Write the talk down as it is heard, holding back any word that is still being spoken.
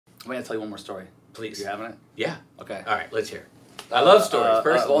I'm going to tell you one more story. Please. You having it? Yeah. Okay. All right, let's hear it. I love stories,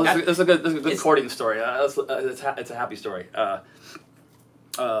 personally. Well, this is a good accordion story. It's a happy story.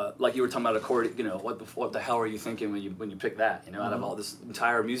 Like you were talking about accordion, you know, what the hell are you thinking when you pick that? You know, out of all this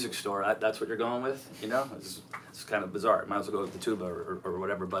entire music store, that's what you're going with. You know, it's kind of bizarre. Might as well go with the tuba or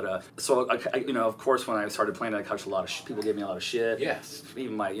whatever. But so you know, of course, when I started playing, I catch a lot of people gave me a lot of shit. Yes.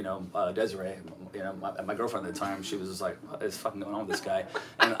 Even my Desiree, you know, my girlfriend at the time, she was just like, what is fucking going on with this guy?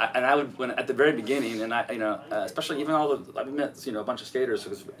 And I would when at the very beginning, and especially even I've met a bunch of skaters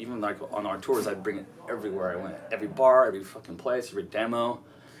because even like on our tours, I'd bring it everywhere I went, every bar, every fucking place, every demo.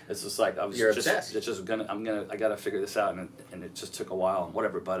 It's just like I gotta figure this out, and it just took a while and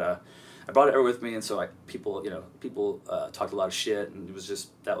whatever. But I brought it over with me, and so people talked a lot of shit, and it was just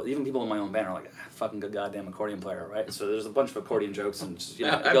even people in my own band are like, fucking good goddamn accordion player, right? So there's a bunch of accordion jokes, and just,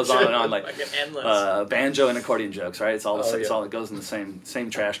 it goes on and on like endless. Banjo and accordion jokes, right? It's all the same. It's all it goes in the same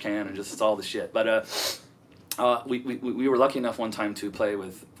trash can, and just it's all the shit. But we were lucky enough one time to play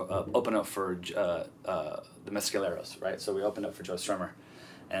with open up for the Mescaleros, right? So we opened up for Joe Strummer.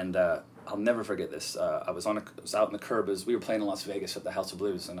 And I'll never forget this. I was out in the curb as we were playing in Las Vegas at the House of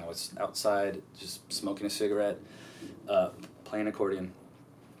Blues, and I was outside just smoking a cigarette, playing accordion.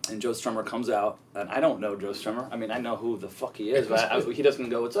 And Joe Strummer comes out, and I don't know Joe Strummer. I mean, I know who the fuck he is, but he doesn't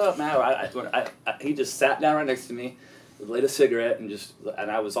go, "What's up, man?" He just sat down right next to me, lit a cigarette, and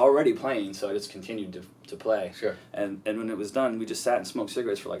I was already playing, so I just continued to play. Sure. And when it was done, we just sat and smoked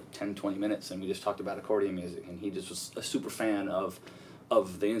cigarettes for like 10, 20 minutes, and we just talked about accordion music, and he just was a super fan of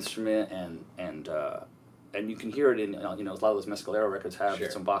the instrument, and you can hear it in a lot of those Mescalero records have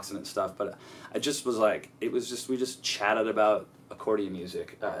some boxing and stuff. But I just was like, we just chatted about accordion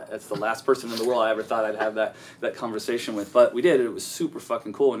music. That's the last person in the world I ever thought I'd have that conversation with, but we did. It was super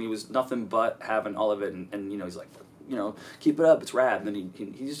fucking cool, and he was nothing but having all of it, and he's like, keep it up, it's rad. And then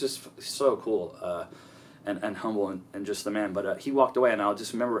he's just so cool. And humble and just the man. But he walked away, and I'll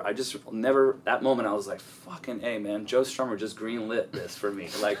just remember, that moment I was like, fucking A, man, Joe Strummer just greenlit this for me.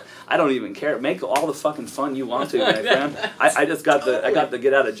 Like, I don't even care. Make all the fucking fun you want to, my friend. I just got I got the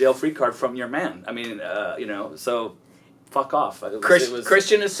get out of jail free card from your man. I mean, so fuck off.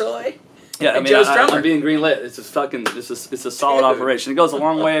 Christian Asoy? Yeah, I mean, I'm being greenlit. It's a solid operation. It goes a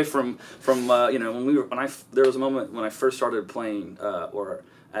long way from there was a moment when I first started playing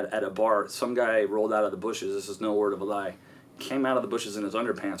at a bar, some guy rolled out of the bushes. This is no word of a lie. Came out of the bushes in his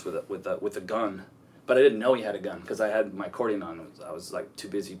underpants with a gun, but I didn't know he had a gun because I had my accordion on. I was like too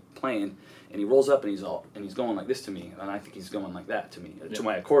busy playing, and he rolls up and he's going like this to me, and I think he's going like that to me to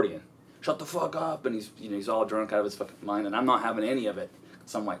my accordion. Shut the fuck up! And he's all drunk out of his fucking mind, and I'm not having any of it.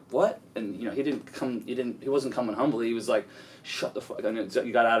 So I'm like, what? And he wasn't coming humbly. He was like, shut the fuck. And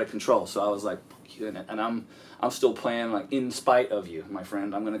you got out of control. So I was like, fuck you. And I'm still playing like in spite of you, my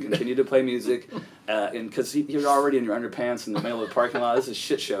friend. I'm going to continue to play music, and because you're already in your underpants in the middle of the parking lot. This is a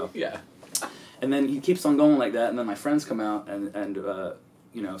shit show. Yeah. And then he keeps on going like that, and then my friends come out, and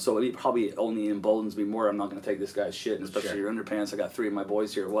so it probably only emboldens me more. I'm not going to take this guy's shit, and especially your underpants. I got 3 of my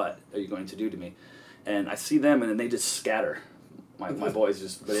boys here. What are you going to do to me? And I see them, and then they just scatter. My boys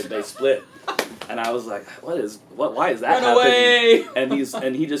just they split, and I was like, why is that Run happening? Away!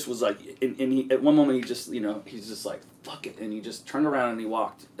 And he just was like, and he at one moment he's just like, fuck it, and he just turned around and he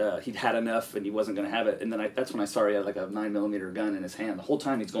walked. He'd had enough, and he wasn't gonna have it. And then that's when I saw he had like a 9mm gun in his hand. The whole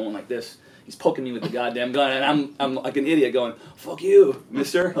time he's going like this. He's poking me with the goddamn gun, and I'm like an idiot going, fuck you,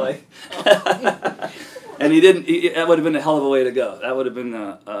 mister, like. And he didn't. That would have been a hell of a way to go. That would have been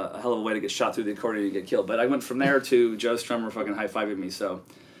a hell of a way to get shot through the accordion and get killed. But I went from there to Joe Strummer fucking high-fiving me, so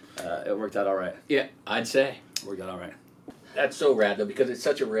it worked out all right. Yeah, I'd say. Worked out all right. That's so rad, though, because it's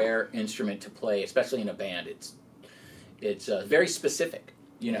such a rare instrument to play, especially in a band. It's very specific,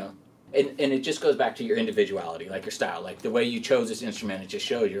 and it just goes back to your individuality, like your style, like the way you chose this instrument. It just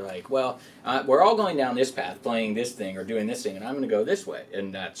shows you're like, well, we're all going down this path, playing this thing or doing this thing, and I'm going to go this way,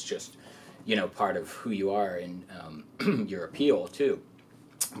 and that's just part of who you are and your appeal too.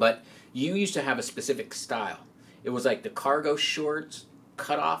 But you used to have a specific style. It was like the cargo shorts,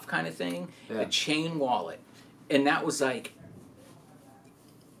 cut off kind of thing, the chain wallet, and that was like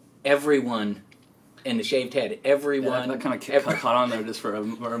everyone in the shaved head. Everyone. Yeah, that kind of caught on there just for a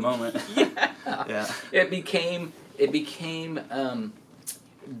moment. Yeah. It became the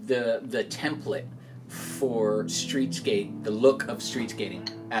template for street skate, the look of street skating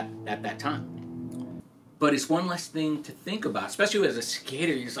at that time. But it's one less thing to think about, especially as a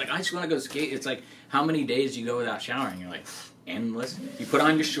skater. You're just like, I just want to go skate. It's like, how many days you go without showering? You're like, endless. You put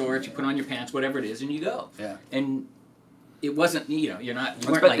on your shorts, you put on your pants, whatever it is, and you go. Yeah. And it wasn't, you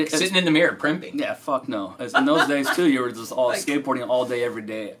weren't like sitting in the mirror primping. Yeah, fuck no. In those days too, you were just all skateboarding all day, every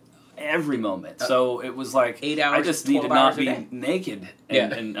day. every moment. So it was like 8 hours, I just need to 12 hours not a be day? naked,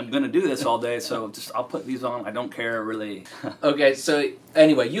 and I'm going to do this all day. So just I'll put these on. I don't care really. Okay, so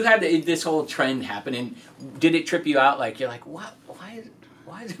anyway, you had this whole trend happen, and did it trip you out? Like you're like, what?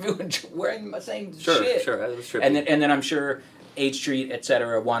 Why is everyone wearing the same shit? Sure, that was trippy. And then I'm sure H Street,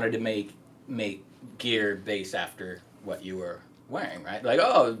 etc., wanted to make gear based after what you were wearing, right? Like,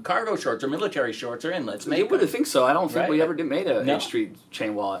 oh, cargo shorts or military shorts are in. Let's make. You wouldn't think so. I don't think we ever made a No. H Street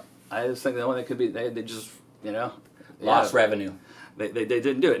chain wallet. I just think the only thing could be they just Lost revenue. They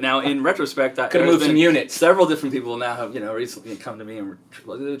didn't do it. Now in retrospect, Could have moved some units. Several different people now have recently come to me and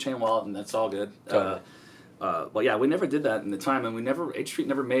we'll do a chain wallet, and that's all good. Totally. Well, yeah, we never did that in the time, and H Street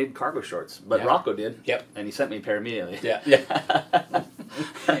never made cargo shorts, but Rocco did. Yep. And he sent me a pair immediately. Yeah.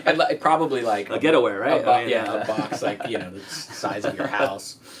 And probably like a getaway, right? A box like the size of your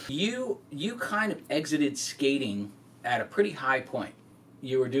house. You kind of exited skating at a pretty high point.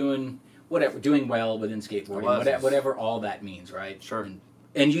 You were doing well within skateboarding, whatever all that means, right? Sure.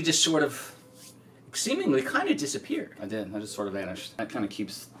 And you just sort of seemingly kind of disappeared. I did. I just sort of vanished. That kind of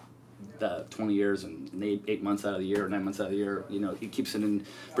keeps the 20 years and 8 months out of the year, or 9 months out of the year. It keeps it in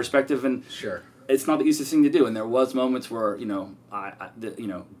perspective, and sure. It's not the easiest thing to do, and there was moments where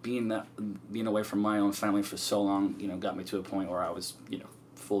being away from my own family for so long, got me to a point where I was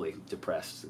fully depressed.